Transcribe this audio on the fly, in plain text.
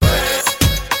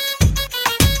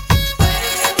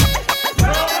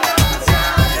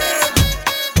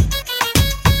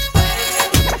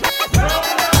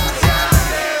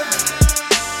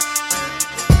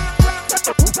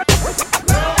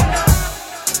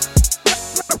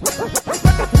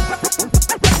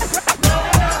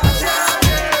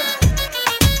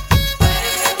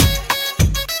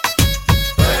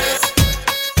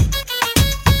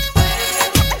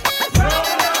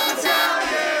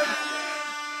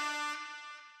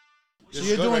So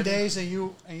you're doing days and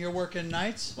you're working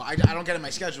nights? Well, I don't get in my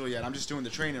schedule yet. I'm just doing the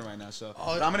training right now. So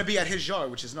but I'm gonna be at his yard,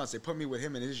 which is nuts. They put me with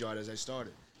him in his yard as I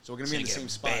started. So we're gonna be in the same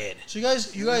spot. So you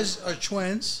guys are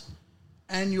twins,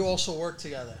 and you also work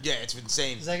together. Yeah, it's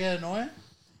insane. Does that get annoying?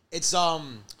 It's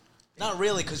not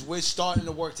really, because we're starting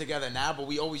to work together now, but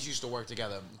we always used to work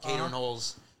together. Catering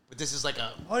holes. But this is like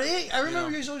a... Oh, yeah, I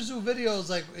remember you guys always do videos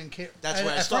like That's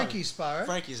where I started. Frankie's spot, right?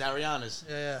 Frankie's, Ariana's.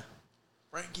 Yeah.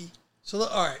 Frankie. So,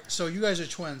 all right. So you guys are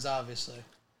twins, obviously.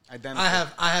 Identical.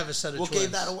 I have a set of twins. What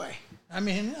gave that away? I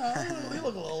mean, we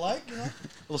look a little alike, you know? A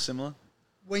little similar.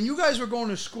 When you guys were going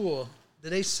to school,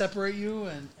 did they separate you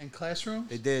in classrooms?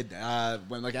 They did.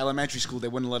 When like elementary school, they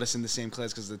wouldn't let us in the same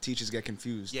class because the teachers get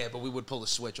confused. Yeah, but we would pull the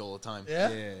switch all the time. Yeah?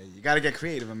 Yeah, you got to get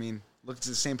creative. I mean, look, it's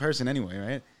the same person anyway,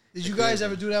 right? Did you guys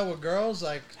ever do that with girls?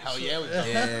 Like, Hell yeah, we did.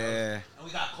 Yeah. And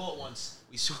we got caught once.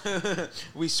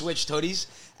 We switched hoodies,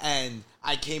 and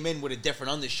I came in with a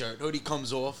different undershirt. Hoodie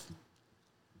comes off.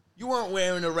 You weren't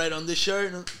wearing a red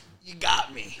undershirt. You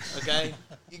got me, okay?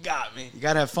 You got me. You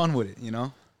got to have fun with it, you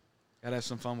know? Got to have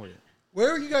some fun with it. Where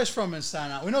are you guys from in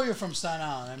Staten Island? We know you're from Staten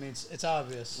Island. I mean, it's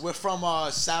obvious. We're from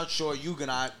South Shore,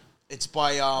 Huguenot. It's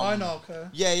by... Oh, I know, okay.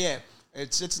 Yeah.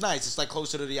 It's nice. It's like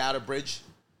closer to the outer bridge.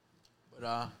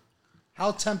 But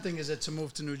how tempting is it to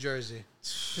move to New Jersey?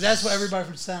 Because that's what everybody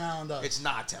from Staten Island does. it's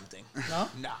not tempting. No?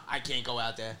 No, I can't go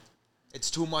out there.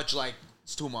 It's too much,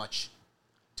 it's too much.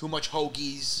 Too much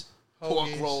hoagies, pork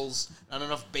rolls, not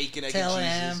enough bacon, egg, Tail and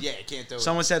ham. cheeses. Yeah, I can't do it.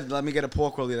 Someone said, let me get a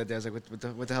pork roll the other day. I was like,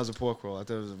 what the hell's a pork roll? I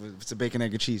thought it's a bacon,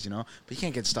 egg, and cheese, you know? But you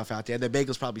can't get stuff out there. Their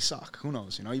bagels probably suck. Who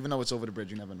knows, you know? Even though it's over the bridge,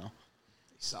 you never know.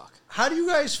 They suck. How do you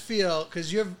guys feel?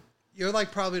 Because you're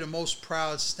like probably the most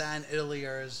proud Stan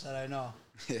Italyers that I know.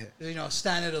 Yeah. You know,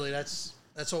 Stan Italy, that's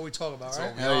what we talk about,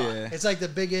 right? Hell yeah. It's like the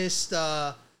biggest,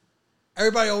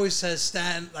 everybody always says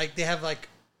Stan, like they have like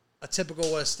a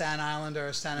typical what a Stan Islander or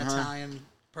a Stan Italian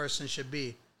person should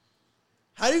be.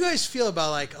 How do you guys feel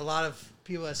about like a lot of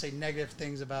people that say negative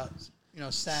things about, you know,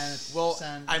 Stan? Well,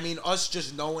 Stan? I mean, us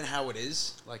just knowing how it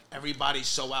is, like everybody's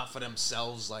so out for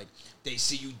themselves. Like they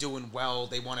see you doing well,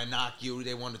 they want to knock you,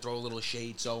 they want to throw a little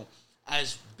shade. So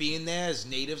as being there as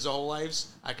natives our whole lives,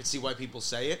 I could see why people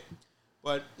say it.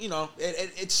 But, you know,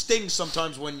 it stings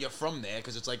sometimes when you're from there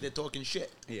because it's like they're talking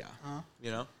shit. Yeah.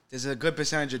 You know? There's a good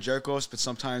percentage of jerk-offs, but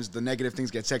sometimes the negative things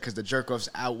get said because the jerk-offs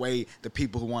outweigh the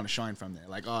people who want to shine from there.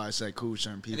 Like, oh, it's like cool,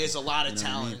 certain people. And there's a lot of You know what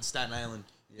I talent mean? in Staten Island.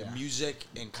 Yeah. In music,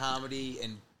 in comedy,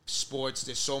 in sports,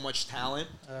 there's so much talent.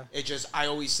 I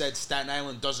always said Staten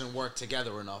Island doesn't work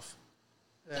together enough.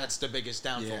 That's the biggest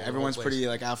downfall. Yeah, of the everyone's whole place. pretty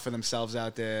like out for themselves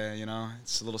out there, you know?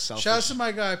 It's a little selfish. Shout out to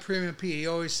my guy Premium Pete. He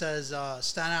always says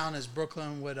Staten Island is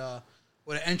Brooklyn with an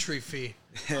entry fee,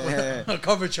 a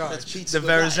cover charge. That's Pete's The good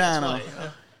guy, that's Verrazano. why.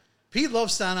 Pete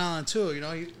loves Staten Island too. You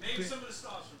know. Name some of the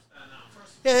stars from Staten Island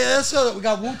first. Yeah, let's go. We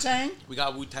got Wu Tang. We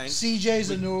got Wu-Tang.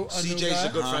 CJ's a new CJ's guy.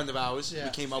 a good friend of ours. Yeah.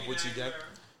 We came up with CJ.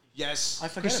 Yes. I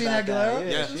forget Christina about that.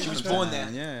 Aguilera? Yeah, she was born there.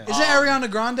 Yeah. Isn't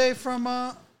Ariana Grande from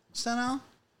Staten Island?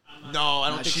 No, I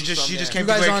don't think She she's just from came You to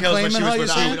guys Great aren't Kills when claiming she her, was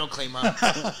you there. No, saying? we don't claim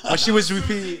her. when she was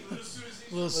repeat.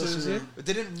 Little Susie. But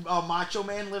didn't Macho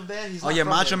Man live there? He's Oh not yeah, from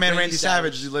Macho there. Man Randy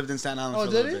Savage lived in Staten Island Oh, for a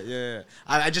little did bit. Yeah.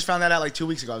 I just found that out like 2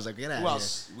 weeks ago. I was like, get out Who of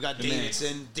else? We got The man.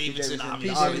 Davidson. Davidson, Pete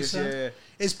obviously. Davidson.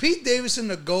 Yeah. Is Pete Davidson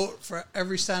the GOAT for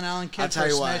every Staten Island kid I'll tell for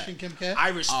you what. smashing Kim K? I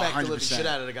respect the living 100%. shit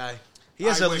out of the guy. He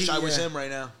has I a- wish I was yeah. him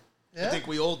right now. Yeah? I think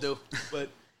we all do. But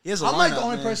He has a I'm like the lineup,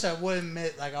 only man. person that would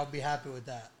admit like I'll be happy with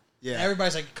that. Yeah. And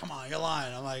everybody's like, come on, you're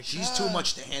lying. I'm like, she's too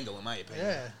much to handle, in my opinion.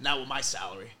 Yeah. Not with my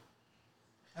salary.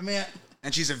 I mean,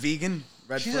 And she's a vegan.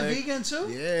 Red she's flag. a vegan too?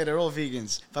 Yeah, they're all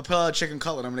vegans. If I pull out a chicken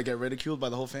cutlet, I'm gonna get ridiculed by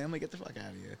the whole family. Get the fuck out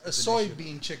of here. A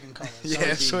soybean chicken color. Yeah,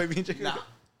 soybean chicken. Nah.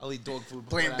 I'll eat dog food.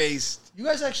 before Plant that. based. You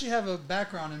guys actually have a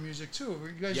background in music too.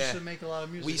 You guys Yeah. used to make a lot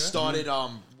of music. We right? started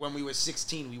when we were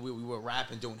 16. We were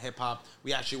rapping, doing hip hop.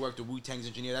 We actually worked with Wu-Tang's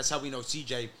engineer. That's how we know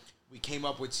CJ. We came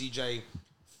up with CJ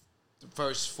the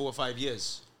first 4 or 5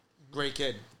 years. Great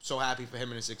kid. So happy for him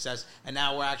and his success. And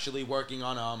now we're actually working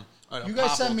on a You guys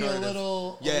pop sent me a alternative.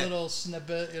 little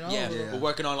snippet, you know? Yeah, a little- we're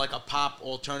working on like a pop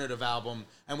alternative album,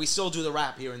 and we still do the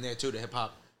rap here and there too, the hip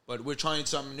hop. But we're trying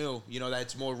something new, you know,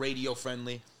 that's more radio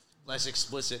friendly, less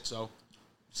explicit. So,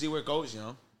 see where it goes, you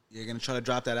know. You're gonna try to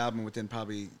drop that album within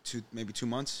probably maybe 2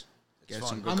 months. Get fun.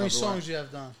 some good How many cover art. songs you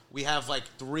have done? We have like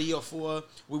 3 or 4.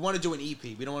 We want to do an EP.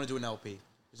 We don't want to do an LP.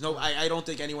 There's no. I don't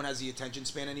think anyone has the attention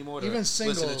span anymore to Even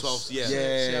listen singles. to 12. Yeah. See how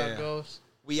Yeah. it goes.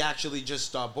 We actually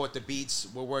just bought the beats.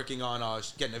 We're working on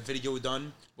getting a video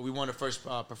done, but we want to first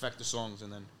perfect the songs,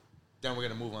 and then we're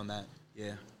gonna move on that.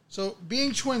 Yeah. So,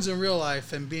 being twins in real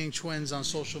life and being twins on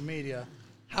social media,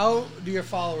 how do your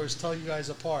followers tell you guys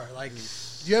apart? Like,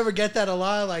 Do you ever get that a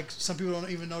lot? Like some people don't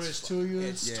even know there's two of you.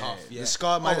 It's tough. Yeah. The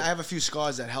scar, I Oh. have a few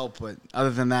scars that help, but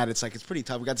other than that, it's pretty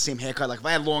tough. We got the same haircut. Like if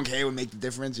I had long hair, it would make the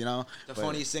difference, you know. The But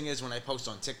funniest thing is when I post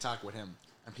on TikTok with him,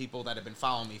 and people that have been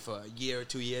following me for a year or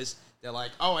 2 years, they're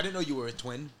like, "Oh, I didn't know you were a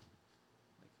twin."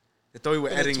 they thought we were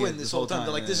Been a editing twin it this whole time.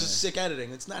 They're like, "This yeah. is sick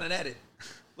editing. It's not an edit.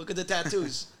 Look at the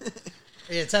tattoos."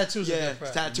 Yeah, tattoos. Are yeah,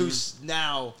 different. tattoos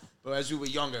now, but as we were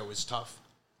younger, it was tough.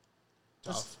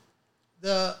 Tough.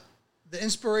 The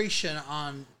inspiration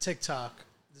on TikTok,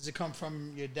 does it come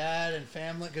from your dad and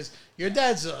family? Because your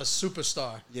dad's a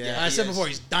superstar. Yeah, And I he said is. before,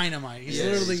 he's dynamite. He's He is.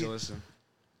 literally He's awesome.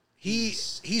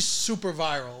 he's super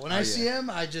viral. When I yeah. see him,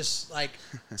 I just like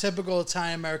typical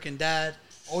Italian American dad,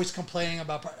 always complaining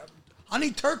about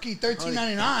honey turkey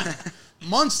 $13.99,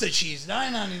 Munster cheese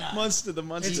 $9.99. Monster, the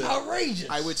monster. It's outrageous.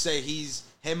 I would say he's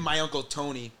him, my uncle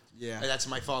Tony. Yeah. and that's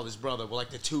my father's brother. Were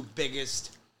like the two biggest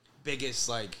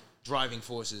like driving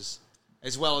forces,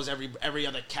 as well as every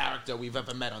other character we've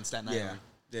ever met on Staten Yeah, Island.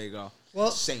 there you go. Well,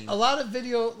 Insane. a lot of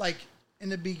video, like in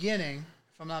the beginning,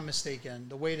 if I'm not mistaken,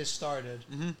 the way this started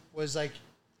was like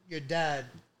your dad.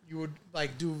 You would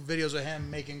like do videos of him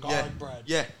making garlic bread.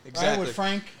 Yeah, Right? exactly. With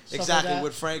Frank. stuff Exactly, like that.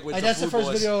 with Frank, with like the that's the food first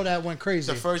boss. video that went crazy.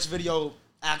 The first video,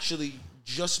 actually,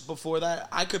 just before that,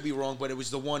 I could be wrong, but it was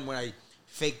the one when I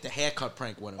faked the haircut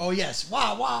prank with him. Oh yes!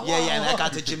 Wow! Wow! yeah, wow, yeah, and that wow.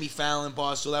 got to Jimmy Fallon,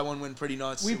 boss. So that one went pretty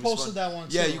nuts. We It was posted fun. that one,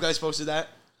 Yeah, too. you guys posted that,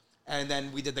 and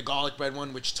then we did the garlic bread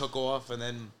one, which took off, and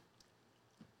then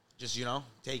just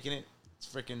taking it. It's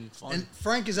freaking fun. And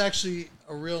Frank is actually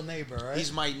a real neighbor, right?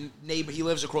 He's my neighbor. He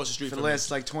lives across the street For from the me.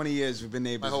 last 20 years, we've been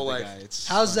neighbors. My whole with the life. guy. It's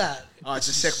How's fun. that? Oh, it's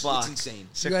a sick block. It's insane.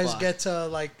 Sick You guys block. get to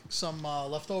like some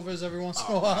leftovers every once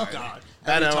in a while. God.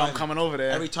 Better, Every I'm coming over there.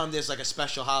 Every time there's like a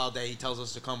special holiday, he tells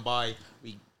us to come by.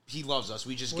 He loves us.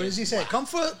 We just What get does he say? Come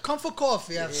for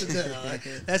coffee after dinner. Like,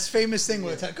 that's famous thing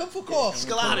with it. Come for coffee.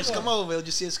 Scalatis, come over. He'll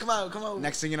just see us. Come out. Come over.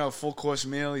 Next thing you know, full course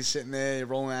meal. He's sitting there,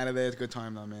 rolling out of there. It's a good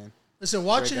time though, man. Listen,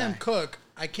 watching Great him guy. cook,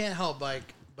 I can't help but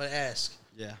ask,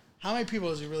 Yeah. how many people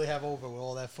does he really have over with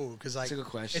all that food? Because like, That's a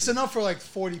good question. it's enough for like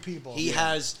 40 people. He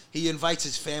invites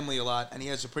his family a lot, and he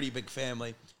has a pretty big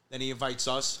family. Then he invites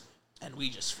us, and we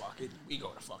just we go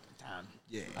to fucking town.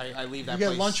 Yeah. I leave You that get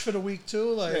place. lunch for the week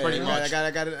too. Like, Yeah, Pretty I much.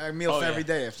 got a meal Oh, for yeah. every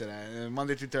day after that.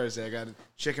 Monday through Thursday, I got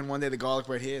chicken one day, the garlic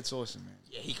bread here. It's awesome, man.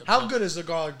 Yeah, he could How cook. good is the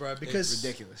garlic bread? It's Because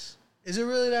ridiculous. is it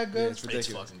really that Yeah, good? it's It's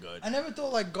ridiculous. fucking good. I never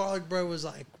thought like garlic bread was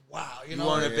like wow. You You know,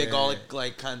 want a like, big Yeah. garlic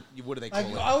what do they call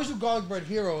like it? I always do garlic bread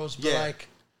heroes, but Yeah. like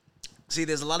See,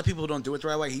 there's a lot of people who don't do it the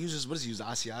right way. He uses what does he use?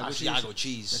 Asiago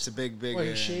cheese. That's a big. what,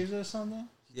 he shaves it or something.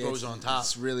 Yeah, Throws it on top.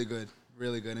 It's really good.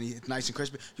 Really good. And it's nice and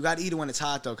crispy. You got to eat it when it's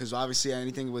hot, though, because obviously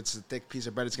anything with a thick piece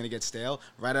of bread, it's going to get stale.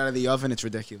 Right out of the oven, it's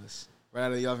ridiculous. Right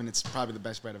out of the oven, it's probably the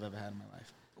best bread I've ever had in my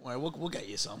life. Well, we'll get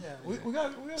you some. Yeah, we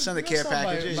got Send the we care got some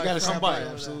package. by- You by got to Frank come by. over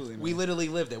there. Absolutely. We man. literally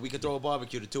live there. We could throw a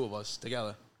barbecue, the two of us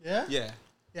together. Yeah, Yeah.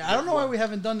 yeah. I don't know why we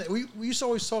haven't done that. We used to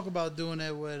always talk about doing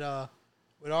it with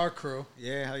our crew.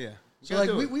 Yeah, hell yeah. So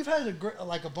like we've had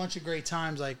a bunch of great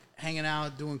times like hanging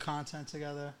out, doing content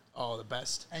together, Oh, the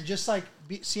best. and just like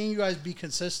seeing you guys be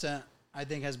consistent. I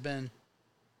think has been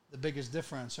the biggest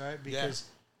difference, right? Because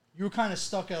you were kind of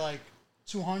stuck at like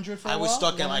 200 for a I while. was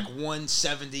stuck at one- like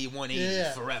 170, 180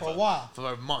 Yeah, forever. for a while.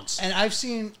 For months. And I've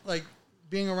seen like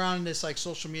being around this like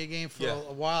social media game for Yeah.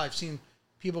 a while. I've seen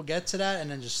people get to that and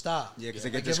then just stop. Yeah, because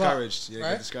Yeah. they Like, get give up, discouraged. Yeah, they right?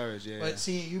 get discouraged. Yeah. But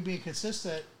seeing you being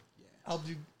consistent helped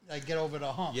you like get over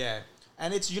the hump. Yeah.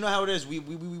 And it's, you know how it is.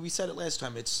 We said it last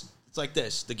time. It's like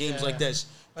this. The game's Yeah. like this.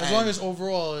 As And- long as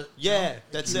overall, Yeah,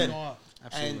 that's keeps it. going up.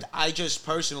 Absolutely. And I just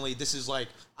personally, this is like,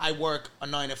 I work a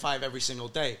 9 to 5 every single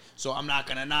day. So I'm not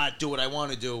going to not do what I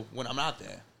want to do when I'm not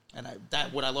there. And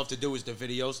what I love to do is the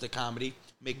videos, the comedy,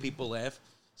 make people laugh.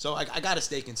 So I got to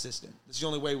stay consistent. It's the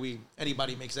only way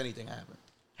anybody makes anything happen.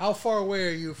 How far away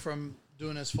are you from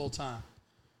doing this full time?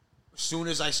 As soon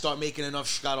as I start making enough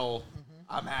scuttle,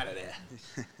 I'm out of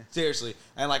there. Seriously.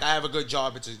 And like, I have a good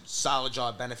job. It's a solid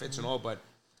job, benefits and all, but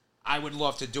I would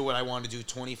love to do what I want to do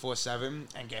 24/7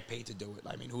 and get paid to do it.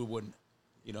 I mean, who wouldn't?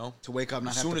 You know? to wake up,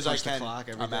 not as have soon to as I punch the can, clock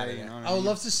every I'm outta day. there. You know what I would mean?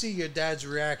 love to see your dad's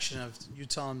reaction of you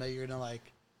telling him that you're gonna like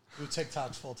do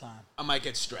TikToks full time. I might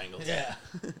get strangled. Yeah.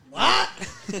 What?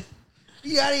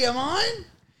 You out of your mind?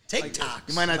 TikToks.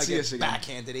 You might I not might see get us again.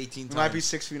 backhanded 18 We times. might be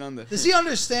 6 feet under. Does he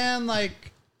understand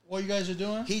like what you guys are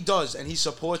doing? He does, and he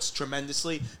supports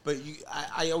tremendously. But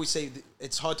I always say that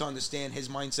it's hard to understand his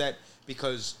mindset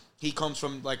because he comes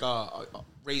from like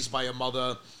raised by a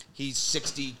mother. He's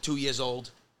 62 years old.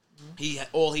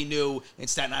 All he knew in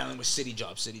Staten Island was city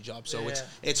job. So Yeah,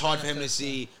 it's hard for him to benefits,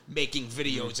 see making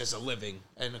videos as a living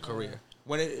and a career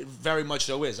when it very much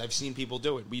so is. I've seen people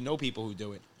do it. We know people who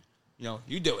do it.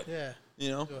 You do it. Yeah.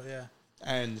 Yeah.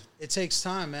 And It takes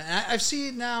time, man. And I've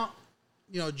seen now,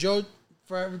 Joe,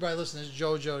 for everybody listening, this is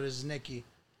JoJo, this is Nikki.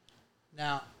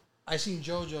 Now, I seen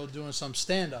JoJo doing some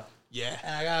stand-up. yeah,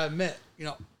 And I got to admit,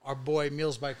 our boy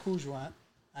Meals by Cooj went.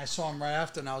 I saw him right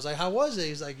after, and I was like, how was it?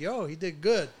 He's like, yo, he did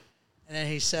good. And then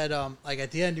he said, like,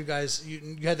 at the end, you guys,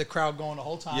 you had the crowd going the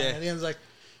whole time. Yeah. And at the end, he's like,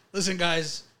 listen,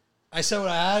 guys, I said what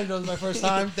I had. It was my first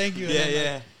time. Thank you. And yeah,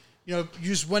 then, yeah. like, you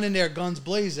just went in there guns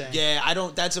blazing. Yeah, I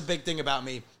don't. That's a big thing about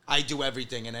me. I do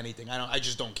everything and anything. I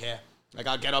just don't care. Like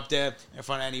I'll get up there in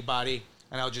front of anybody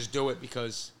and I'll just do it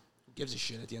because who gives a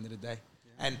shit at the end of the day?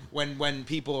 Yeah. And when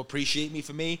people appreciate me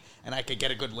for me and I could get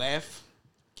a good laugh,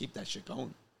 keep that shit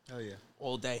going. Hell yeah.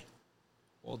 All day.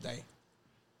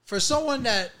 For someone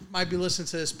that might be listening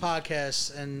to this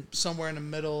podcast and somewhere in the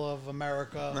middle of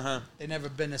America, they've never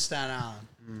been to Staten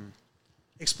Island.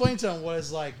 Explain to them what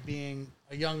it's like being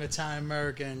a young Italian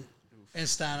American in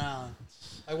Staten Island.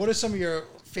 Like, what are some of your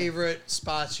favorite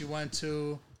spots you went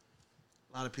to?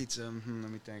 A lot of pizza. Let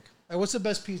me think. Like, what's the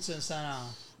best pizza in Staten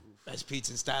Island? Best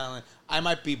pizza in Staten Island. I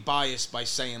might be biased by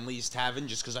saying Lee's Tavern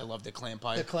just because I love the clam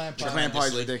pie. The clam pie. The clam pie is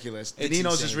Honestly, ridiculous. The it's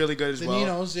Nino's insane. is really good as The well.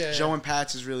 Nino's, yeah. Joe and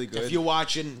Pat's is really good. If you're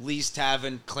watching Lee's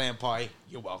Tavern, clam pie,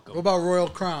 you're welcome. What about Royal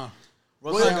Crown?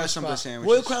 Royal Crown got some spot. good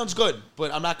sandwiches. Royal Crown's good,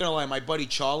 but I'm not gonna lie. My buddy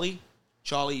Charlie,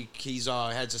 he's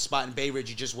has a spot in Bay Ridge.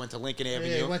 He just went to Lincoln Avenue.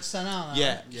 Yeah, he went to Staten Island.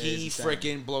 Yeah, right? Yeah, he he's a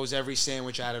freaking blows every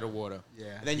sandwich out of the water.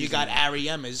 Yeah, And then you he's got a- Ari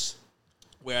Emma's,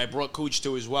 where I brought Cooch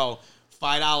to as well.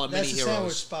 $5 That's mini the sandwich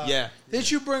heroes. spot. Yeah. Didn't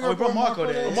you bring Oh, we brought Marco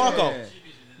there. there? Marco. Yeah.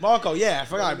 Marco, yeah, I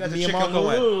forgot. You got the Me and chicken Marco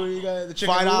went. Lulu. You got the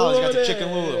chicken $5. Lulu You got the there.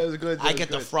 chicken Lulu. It was good. I get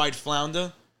the fried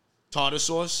flounder, tartar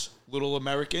sauce, little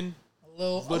American,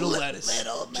 little lettuce,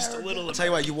 just a little. I'll tell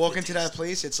you what, you walk into that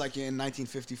place, it's like you're in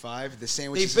 1955. The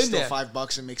sandwiches They've are been still there.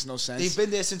 $5. It makes no sense. They've been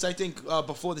there since I think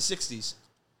before the '60s,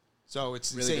 so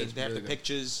it's Really insane. good, They have really the good.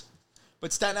 pictures,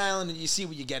 but Staten Island, you see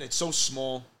what you get. It's so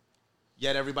small,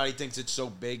 yet everybody thinks it's so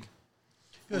big.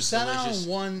 Food's Staten delicious. Island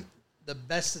won the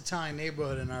best Italian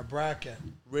neighborhood in our bracket,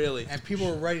 Really? and people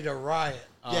were ready to riot.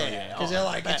 Yeah, Because oh, they're I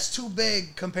like, bet. it's too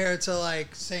big compared to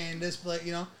like saying this place,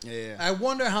 Yeah. I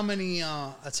wonder how many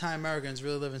Italian Americans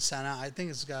really live in Staten Island. I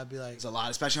think it's got to be like It's a lot,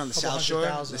 especially on the Couple South Shore.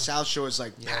 100,000. The South Shore is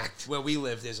like packed. Where we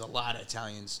live, there's a lot of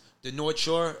Italians. The North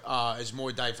Shore is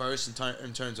more diverse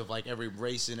in terms of like every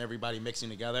race and everybody mixing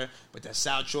together. But the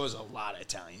South Shore is a lot of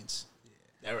Italians.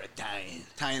 They're Italian.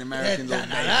 Italian Americans. That-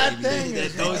 that thing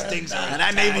is- Those things are And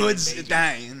that neighborhood's baby.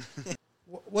 Italian.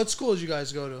 What school did you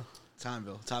guys go to?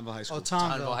 Tomville High School. Oh,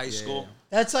 Tonville Tomville. High School.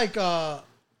 That's like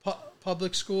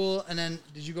public school, and then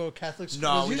did you go to Catholic school? No,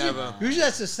 'Cause we usually, never. Usually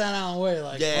that's the Staten Island way,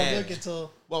 like Yeah. public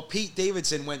until. Well, Pete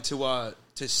Davidson went to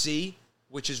C,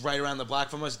 which is right around the block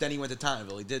from us. Then he went to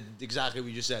Tonville. He did exactly what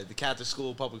you just said: the Catholic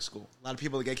school, public school. A lot of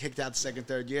people that get kicked out the second,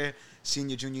 third year,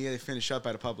 senior, junior year, they finish up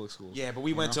at a public school. Yeah, but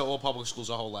we went to all public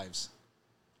schools our whole lives.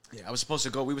 Yeah, we were supposed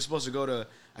to go to,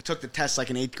 I took the test like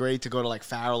in 8th grade to go to like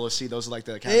Farrell or C. Those are like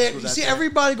the Catholic Yeah, schools you out see, there.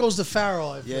 everybody goes to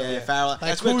Farrell. I feel. Yeah, Farrell. Like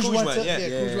That's where Cooj Cooj went went, to. yeah.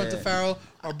 Cooj went to Yeah. Farrell.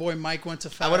 Our boy Mike went to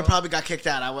I Farrell. would have probably got kicked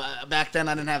out. Back then,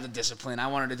 I didn't have the discipline. I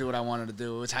wanted to do what I wanted to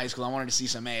do. It was high school. I wanted to see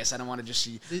some ass. I didn't want to just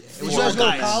see. Did was you guys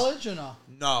go to guys. college or no?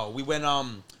 No, we went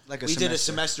Like a we did a semester.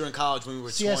 semester in college when we were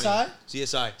CSI? 20.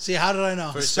 CSI. See, how did I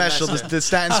know? For a Special, semester. the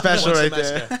Staten special One right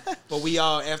semester. there. But we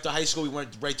after high school we went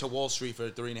right to Wall Street for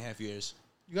 3.5 years.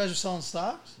 You guys are selling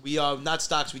stocks? We not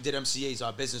stocks, we did MCAs,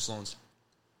 business loans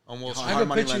on Wall Street. Hard I can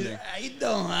money picture. lending. How you doing?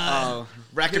 Oh,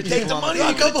 racking Take people the on money, the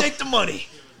you phone. can take the money.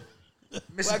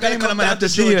 Mr. I gotta Payman, come I'm gonna down have to to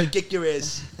see Georgia, you. kick your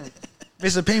ass.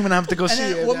 Mr. Payman, I have to go And see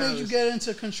then, you. what made you get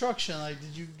into construction? Like,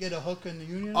 did you get a hook in the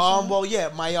union? Or something? Well, yeah,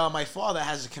 my father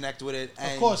has a connect with it.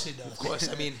 And Of course he does. Of course,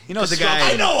 I mean, He knows the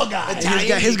guy. I know a guy.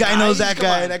 His guy knows that Come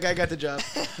guy. on. That guy got the job.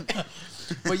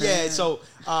 But yeah, so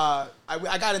I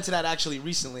got into that actually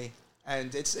recently,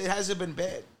 and it hasn't been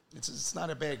bad. It's not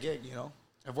a bad gig, you know.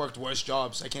 I've worked worse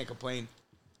jobs. I can't complain.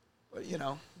 But you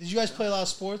know, Did you guys play a lot of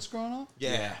sports growing up?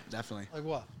 yeah, Definitely. Like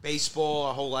what? baseball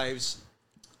our whole lives.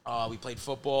 We played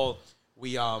football.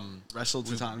 We Wrestled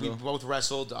in we Tonville. both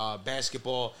wrestled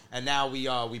basketball, and now we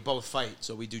both fight.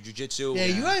 So we do jujitsu. Yeah,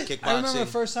 you guys. kickboxing. I remember the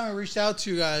first time I reached out to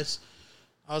you guys.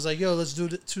 I was like, "Yo, let's do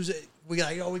the Tuesday." We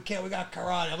got, "Yo, we can't. We got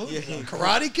karate. I'm like,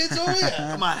 karate kids over here."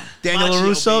 Come on, Daniel Machio,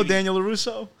 LaRusso. baby. Daniel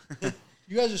LaRusso.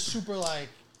 You guys are super like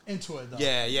into it though.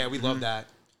 Yeah, we love that.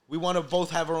 We want to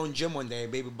both have our own gym one day,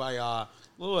 maybe by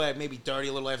maybe 30,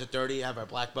 a little after 30, have our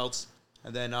black belts,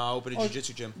 and then open a Oh,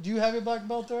 jiu-jitsu gym. Do you have your black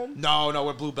belt already? No,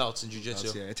 we're blue belts in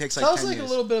jiu-jitsu. Yeah, it takes like Tell us 10 like years. a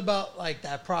little bit about like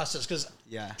that process, because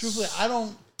Yeah. truthfully, I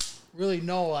don't really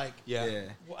know like. Yeah.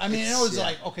 I mean, it was yeah.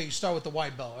 like okay, you start with the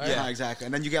white belt, right? Yeah, exactly.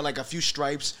 And then you get like a few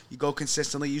stripes. You go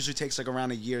consistently. Usually takes like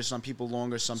around a year. Some people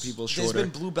longer, some people shorter. There's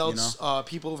been blue belts. You know?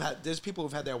 There's people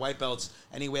who've had their white belts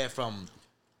anywhere from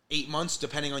 8 months,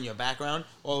 depending on your background,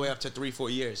 all the way up to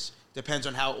 3-4 years. Depends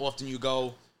on how often you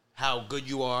go, how good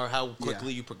you are, how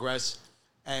quickly you progress.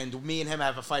 And me and him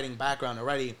have a fighting background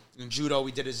already. In judo,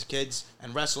 we did as kids,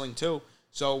 and wrestling too.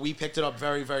 So we picked it up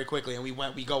very, very quickly, and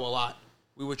we go a lot.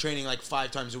 We were training like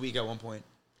 5 times a week at one point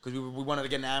because we wanted to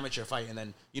get an amateur fight, and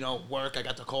then work. I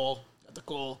got the call,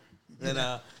 and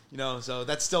so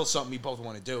that's still something we both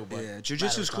want to do. But Yeah,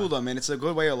 jiu-jitsu is cool though, man. It's a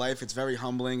good way of life. It's very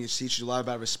humbling. It teaches you a lot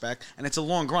about respect, and it's a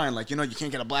long grind. Like you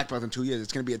can't get a black belt in 2 years.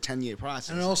 It's gonna be a 10-year process.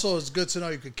 And also, it's good to know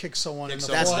you could kick someone in the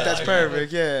someone. forehead. That's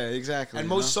perfect. Yeah, exactly.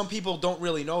 And some people don't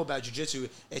really know about jiu-jitsu.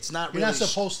 It's not You're really. not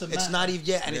supposed to It's ma- not even.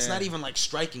 Yeah, and it's not even like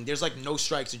striking. There's like no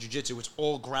strikes in jiu-jitsu. It's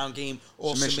all ground game,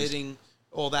 all Submissions. submitting,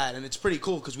 all that, and it's pretty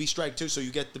cool because we strike too. So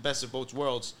you get the best of both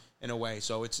worlds in a way.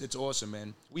 So it's awesome,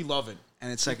 man. We love it.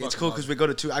 And it's We like it's fucking cool love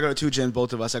because it. I go to two gyms,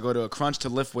 both of us. I go to a Crunch to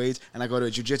lift weights, and I go to a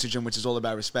jiu-jitsu gym, which is all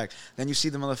about respect. Then you see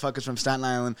the motherfuckers from Staten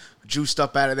Island juiced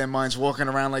up out of their minds, walking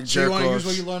around like So you jerk want to use offs.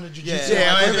 what you learned in jiu-jitsu? Yeah,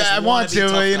 Yeah, I just I wanna want be to,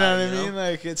 tough but you know guy, what I you mean. know?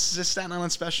 Like it's just Staten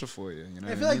Island special for you. You know. I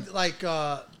what feel I mean? like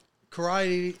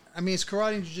karate. I mean, is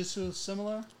karate and jiu-jitsu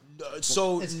similar?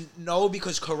 So It's- no,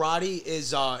 because karate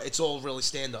is it's all really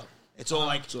stand up. It's all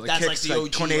like So, that's kicks, like the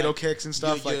OG tornado like, kicks and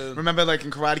stuff. you- Like remember, like in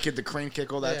Karate Kid, the crane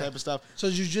kick, all that Yeah. type of stuff. So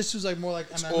jiu-jitsu is like more like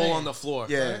it's MMA. all on the floor.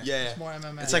 Yeah. right? yeah. It's more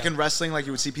MMA. It's like in wrestling, like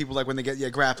you would see people like when they get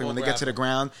grappling, All when they get to the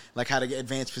grappling. ground, like how to get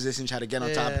advanced positions, how to get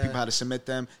on top of Yeah. people, how to submit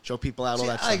them, show people out, all See,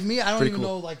 that stuff. like me, I don't Pretty even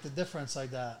cool. know like the difference like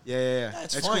that. Yeah.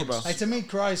 That's It's fine. cool, bro. Like to me,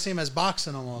 karate is same as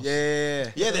boxing almost. Yeah.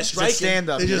 Yeah, they're It's striking. stand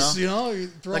up. They you just know? you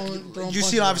throwing. Like throwing you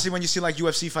see, punches. obviously, when you see like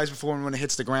UFC fights before, when it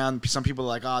hits the ground, some people are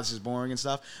like, "Oh, this is boring" and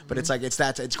stuff. But it's like it's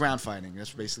ground fighting.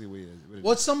 That's basically what it is.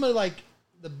 What's some of like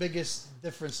the biggest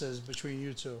differences between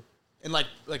you two, And like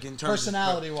in terms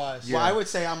personality wise? Yeah. Well, I would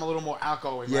say I'm a little more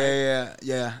outgoing. Right?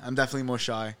 Yeah. I'm definitely more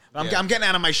shy. But Yeah. I'm getting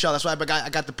out of my shell. That's why I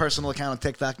got the personal account on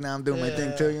TikTok now. I'm doing my thing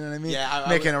Yeah. too. You know what I mean? Yeah,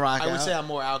 making a rock. I would out. say I'm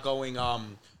more outgoing.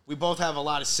 We both have a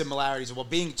lot of similarities. Well,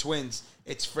 being twins,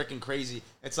 it's freaking crazy.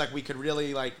 It's like we could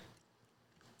really like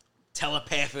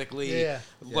telepathically, Yeah.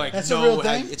 like That's a know real how-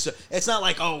 thing? It's not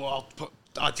like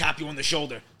I'll tap you on the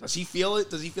shoulder. Does he feel it?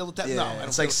 Does he feel the tap? Yeah, No, I don't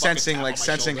it's feel like the fucking sensing, tap like on my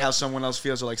sensing shoulder. how someone else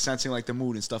feels, or like sensing like the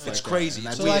mood and stuff It's like crazy. that.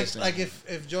 And So that's like weird.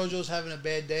 if JoJo's having a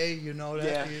bad day, you know that.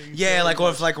 Yeah. You Yeah, feel like it. or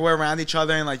if like we're around each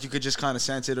other and like you could just kind of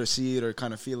sense it or see it or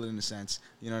kind of feel it in a sense.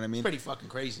 You know what I mean? Pretty fucking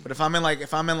crazy. But if I'm in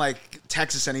like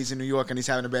Texas and he's in New York and he's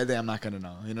having a bad day, I'm not gonna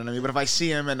know. You know what I mean? But if I see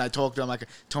him and I talk to him, like a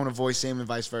tone of voice, same and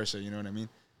vice versa. You know what I mean?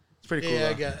 It's pretty cool. Yeah,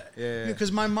 I though. get it. Yeah.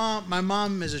 Because my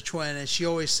mom is a twin, and she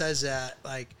always says that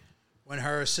like when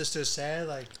her sister's sad,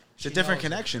 like It's a she different knows it,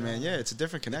 connection, you know? man. Yeah, it's a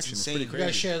different connection. It's, insane. pretty You guys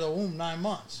crazy. share the womb 9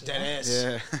 months. you know? Dead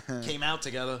ass. Yeah. Came out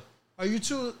together. Are you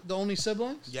two the only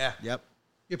siblings? Yeah. Yep.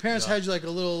 Your parents Yeah. had you like a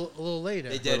little later.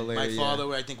 They did. little later, My yeah.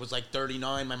 father, I think, was like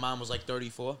 39. My mom was like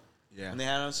 34. Yeah. When they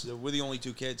had us, we're the only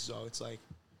two kids, so it's like,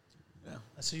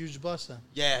 That's a huge blessing.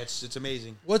 yeah, it's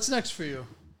amazing. What's next for you?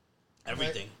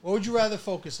 Everything. Like, what would you rather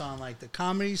focus on, like the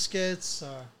comedy skits?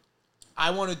 Or...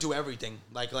 I want to do everything.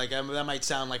 Like that might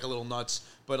sound like a little nuts,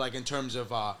 but like in terms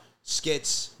of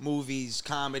skits, movies,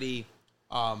 comedy,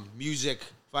 music,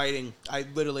 fighting, I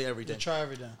literally You everything. try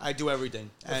everything. I do everything.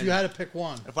 If And you had to pick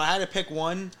one, if I had to pick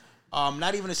one,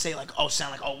 not even to say like,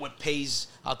 what pays,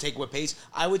 I'll take what pays.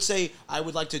 I would say I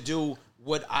would like to do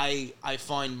what I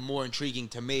find more intriguing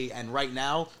to me. And right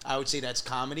now, I would say that's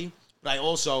comedy. But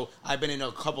I've been in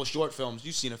a couple short films.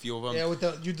 You've seen a few of them. yeah, with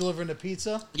you delivering the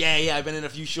pizza. Yeah, I've been in a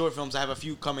few short films. I have a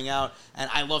few coming out. And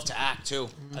I love to act, too.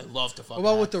 I love to fucking What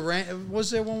about act. with the ranch?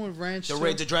 Was there one with ranch? too?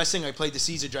 The dressing, I played the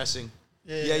Caesar dressing.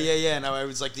 Yeah. Yeah. And I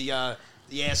was like the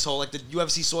asshole, like the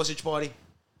UFC sausage party.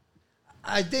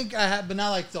 I think I had, but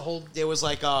not like the whole. There was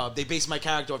like they based my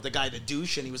character off the guy, the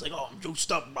douche, and he was like, "Oh, I'm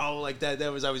juiced up, bro," like that. I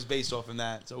was based off in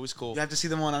that, so it was cool. You have to see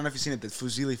the one. I don't know if you've seen it. The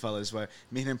Fuzili fellas, where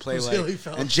me and him play Fusilli like,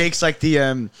 fellas. and Jake's like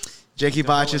the Jakey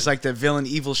Botch villain. is like the villain,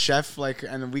 evil chef, like,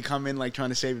 and we come in like trying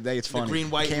to save the day. It's The funny.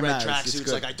 green, white, It and came red out. It's tracksuits.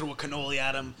 good. Like I threw a cannoli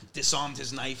at him, disarmed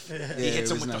his knife. He Yeah,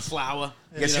 hits it him was with nice. the flour.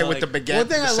 Gets You hit know, with like- the baguette. One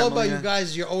thing the I love about semolina. you guys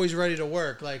is you're always ready to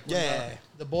work. Like when Yeah.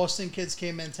 the Boston kids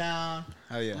came in town.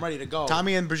 Hell yeah. I'm ready to go.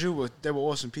 Tommy and Bajou they were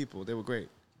awesome people. They were great.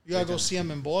 You gotta go see them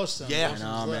in Boston. Yeah, Boston's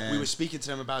I know, lit. man. we were speaking to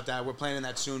them about that. We're planning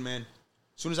that soon, man.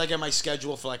 As soon as I get my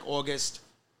schedule for like August,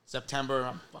 September.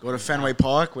 I'm fucking Go to Fenway out.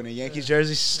 Park with a Yankees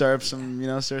jersey, stir up some,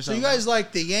 stir So something. you guys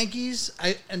like the Yankees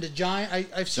and the Giants?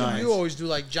 I've seen Giants. you always do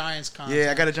like Giants content.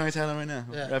 Yeah, I got a Giants hat on right now.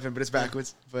 Yeah. Repping, but it's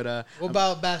backwards. But What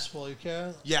about basketball? You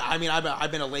care? Yeah, I mean,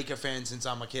 I've been a Laker fan since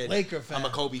I'm a kid. Laker fan. I'm a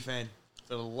Kobe fan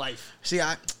for life. see,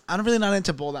 I'm really not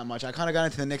into ball that much. I kind of got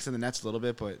into the Knicks and the Nets a little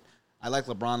bit, but I like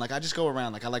LeBron. Like I just go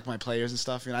around. Like I like my players and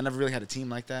stuff. I never really had a team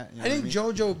like that. You know I think what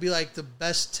mean? JoJo would be like the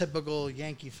best typical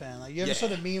Yankee fan. Like you ever Yeah. saw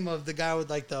the meme of the guy with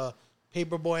like the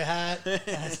paperboy hat? And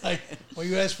it's like when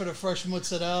you ask for the fresh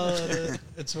mozzarella,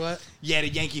 it's what? Yeah, the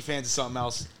Yankee fans is something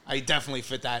else. I definitely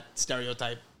fit that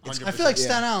stereotype. 100%. I feel like Yeah.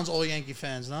 Staten Island's all Yankee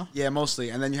fans, no? Yeah, mostly.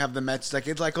 And then you have the Mets. Like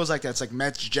it like goes like that. It's like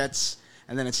Mets, Jets,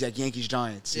 and then it's like Yankees,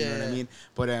 Giants. You know what I Yeah. mean?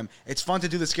 But it's fun to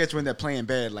do the skits when they're playing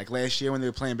bad. Like last year when they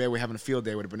were playing bad, we were having a field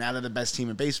day with it. But now they're the best team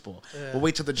in baseball. Yeah. But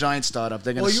wait till the Giants start up.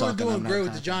 They're gonna Well, you suck. were and doing I'm not great with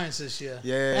the confident. Giants this year.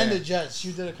 Yeah. And the Jets.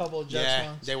 You did a couple of Jets Yeah,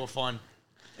 ones. they were fun.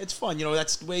 It's fun.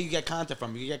 That's the way you get content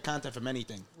from. You get content from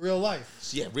anything. Real life.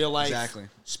 So, yeah, real life, Exactly.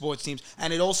 sports teams.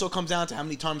 And it also comes down to how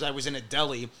many times I was in a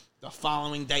deli the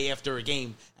following day after a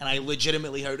game, and I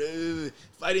legitimately heard, if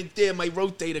I didn't dare my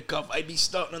rotator cuff, I'd be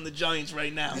starting on the Giants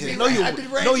right now. Yeah. No, you, I'd be no,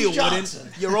 Randy you Johnson.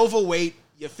 wouldn't. You're overweight.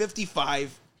 You're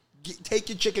 55. Take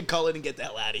your chicken cutlet and get the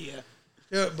hell out of here.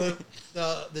 Yeah, but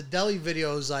the deli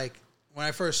videos, like when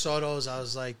I first saw those, I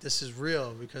was like, "This is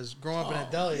real." Because growing up in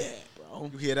a deli, Yeah, bro.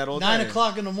 You hear that all 9 day.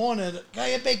 o'clock in the morning, got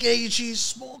your bacon, egg, and cheese,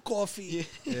 small coffee,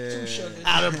 two sugars.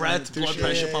 Out of breath, blood Two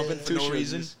pressure sugars. pumping for Two no sugars.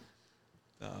 reason.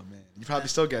 Oh man, you probably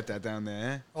still get that down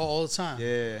there. all the time.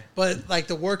 Eh? Yeah. But like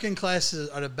the working classes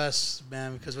are the best,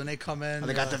 man, because when they come in,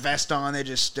 They got the vest on. They're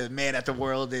just mad at the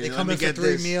world. They let come me in for get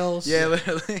 3 this. meals. Yeah,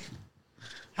 literally.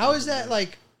 How is that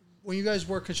like when you guys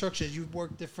work construction? You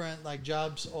work different like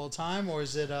jobs all the time, or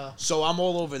is it So I'm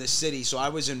all over the city. So I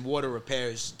was in water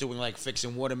repairs, doing like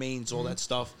fixing water mains, all that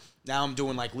stuff. Now I'm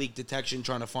doing like leak detection,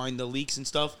 trying to find the leaks and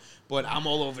stuff. But I'm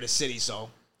all over the city, so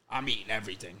I'm eating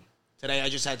everything. Today I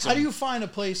just had some. How do you find a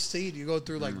place to eat? You go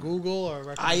through like Google or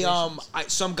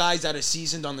recommendations? Some guys that are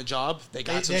seasoned on the job, they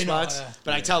got some They know, spots. yeah.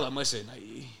 But I tell them, listen,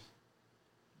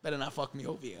 better not fuck me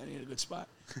over here. I need a good spot.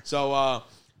 So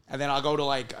and then I'll go to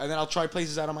and then I'll try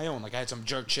places out on my own. Like I had some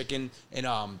jerk chicken in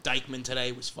Dykeman today.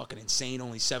 It was fucking insane.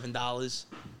 Only $7.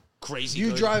 Crazy. Do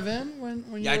you good. drive in when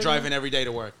you? Yeah, I work drive there? in every day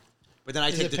to work. But then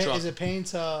I take the truck. Is it paying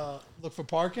to look for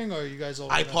parking, or are you guys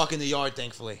all? I park in the yard,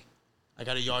 thankfully. I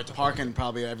got a yard to park in. Parking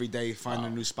probably every day, finding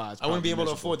a new spot. I wouldn't be able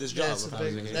to afford this job. Yeah, it's if the I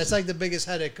was big, a kid. that's like the biggest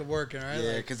headache of working, right? Yeah,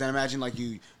 Like, because then imagine like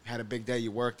you had a big day, you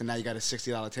worked, and now you got a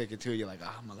 $60 ticket too. You're like,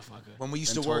 motherfucker. When we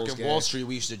used Them to work tolls, in Wall Street,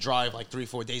 we used to drive like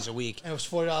 3-4 days a week. and it was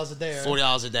 $40 a day. Right?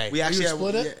 $40 a day. We actually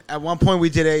would split it? at one point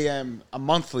we did a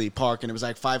monthly park, and it was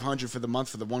like $500 for the month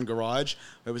for the one garage.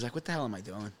 But it was like, what the hell am I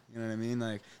doing? You know what I mean?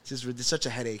 Like it's such a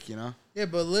headache, you know. Yeah,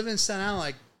 but living in Staten Island,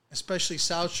 like especially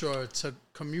South Shore, to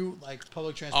commute like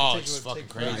public Oh, transportation it's would fucking take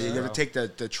crazy. forever. You bro. ever take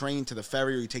the train to the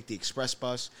ferry, or you take the express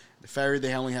bus? The ferry,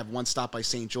 they only have one stop by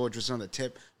St. George, which is on the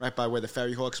tip, right by where the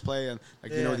Ferry Hawks play, and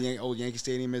you know where the old Yankee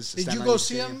Stadium is. Did Staten you Island go Yankee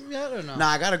see Stadium. them yet or no? Nah,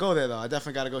 I gotta go there though. I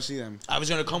definitely gotta go see them. I was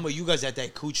gonna come with you guys that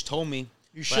day. Cooch told me.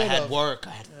 You but I had should've. work.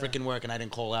 I had freaking work, and I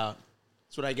didn't call out.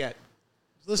 That's what I get.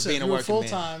 Listen, being a you were working full man.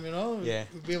 time, you know. Yeah.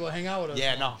 You'd be able to hang out with us.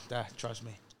 Yeah, no, trust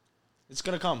me. It's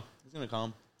gonna come. It's gonna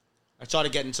come. I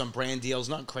started getting some brand deals.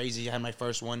 Nothing crazy. I had my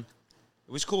first one.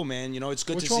 It was cool, man. It's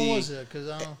good Which to one see. was it? Because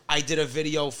I don't. I did a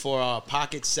video for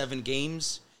Pocket 7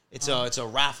 Games. It's a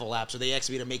raffle app, so they asked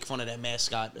me to make fun of their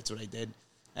mascot. That's what I did,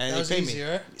 and That was they paid easy, me.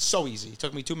 right? So easy. It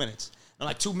took me 2 minutes. I'm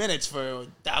like, 2 minutes for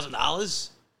 $1,000?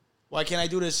 Why can't I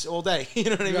do this all day? You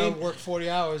know what I You gotta mean? work 40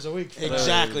 hours a week. For that.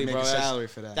 Exactly, Make bro. a That's- salary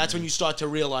for that. That's when you start to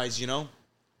realize,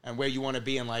 and where you want to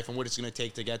be in life and what it's going to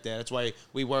take to get there. That's why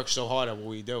we work so hard at what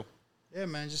we do. Yeah,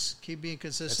 man, just keep being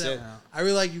consistent. That's it. I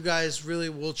really like you guys. Really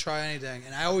will try anything,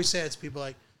 and I always say it to people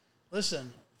like,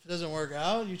 listen, if it doesn't work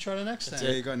out, you try the next There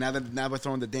thing. you go. Now we're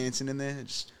throwing the dancing in there,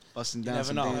 just busting down never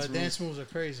some know. dance moves. Dance moves are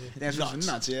crazy. Dance moves Nuts.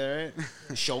 are nuts, yeah,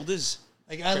 right? Shoulders.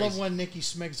 Like I love Crazy. when Nikki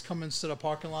Smiggs comes to the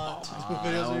parking lot to do Oh, videos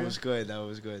that of one you. was good. That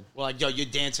was good. Well, like, yo, you're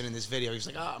dancing in this video. He's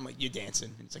like, I'm like, you're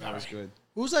dancing. And it's like, That all was right. good.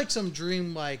 Who's like some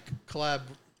dream like collab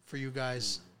for you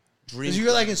guys? Dream. Because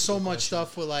you're like in so much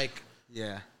stuff with like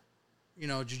Yeah.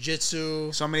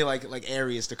 jujitsu. So many like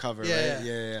areas to cover, Yeah. right?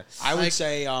 Yeah. I would like-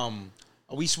 say,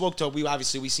 we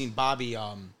seen Bobby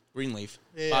Greenleaf.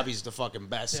 Yeah. Bobby's the fucking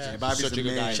best. Yeah. Bobby's Such the a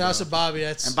good man. guy. Shout out to Bobby.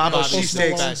 That's And Bobby Bobby's Post the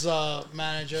Malone's best.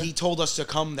 manager. He told us to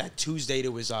come that Tuesday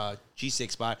to his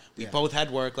G6 spot. We Yeah. both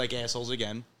had work like assholes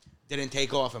again. Didn't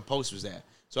take off, and Post was there.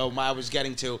 So I was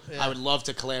getting to, Yeah. I would love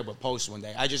to collab with Post one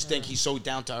day. I just think he's so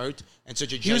down to earth and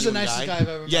such a genuine He was the nicest guy. guy I've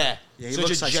ever met. Yeah, Yeah, he such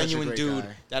looks a like such a genuine great dude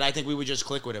guy. that I think we would just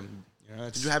click with him. Yeah,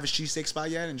 Did you have a cheesesteak spot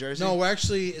yet in Jersey? No,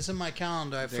 it's in my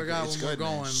calendar. I forgot it's when we're good,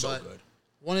 man. going, so but good.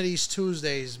 one of these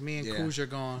Tuesdays, me and Yeah. Kuz are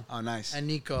going, Oh, nice. and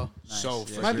Nico. Nice. So Yeah,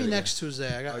 freaking Might be really next Tuesday.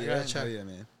 I good. gotta check. Oh, yeah,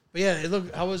 man. But yeah,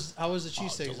 how was the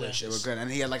cheesesteaks there? delicious. They were good. And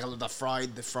he had like the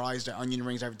fries, the onion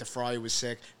rings. The fry was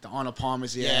sick. The Arnold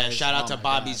Palmer's. Yeah, shout out Oh to my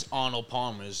Bobby's God. Arnold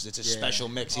Palmer's. It's a Yeah. special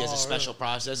mix. He has Oh, a special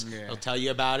process. Yeah. He'll tell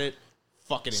you about it.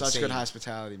 Fucking Such insane. good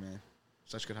hospitality, man.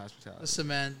 Such good hospitality. Listen,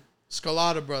 man,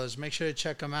 Scalata Brothers. Make sure to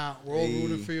check them out. We're all Hey.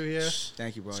 rooting for you here.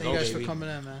 Thank you, bro. Thank you guys baby. for coming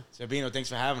in, man. Sabino, thanks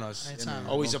for having us. Anytime.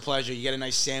 Always a pleasure. You get a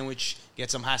nice sandwich, get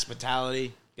some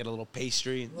hospitality, get a little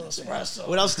pastry. Espresso.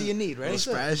 What else do you need, right?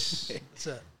 Fresh. That's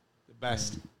it. The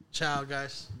best. Ciao,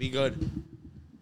 guys. Be good.